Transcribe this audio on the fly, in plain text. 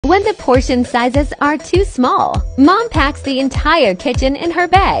When the portion sizes are too small, Mom packs the entire kitchen in her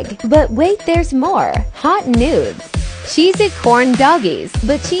bag. But wait, there's more. Hot nudes. Cheesy corn doggies,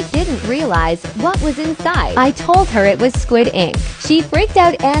 but she didn't realize what was inside. I told her it was squid ink. She freaked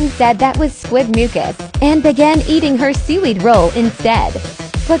out and said that was squid mucus, and began eating her seaweed roll instead.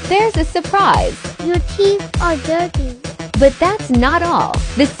 But there's a surprise. Your teeth are dirty. But that's not all.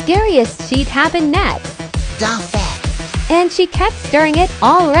 The scariest sheet happened next. Stop it. And she kept stirring it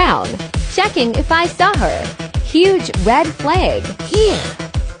all around, checking if I saw her. Huge red flag. Here.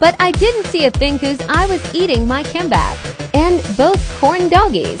 But I didn't see a thing cause I was eating my kimbap and both corn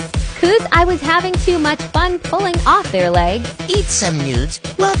doggies, cause I was having too much fun pulling off their legs. Eat some nudes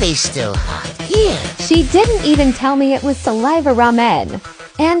while they still hot. Here. She didn't even tell me it was saliva ramen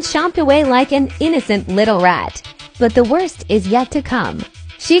and chomped away like an innocent little rat. But the worst is yet to come.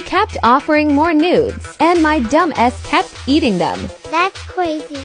 She kept offering more nudes and my dumb ass kept eating them. That's crazy.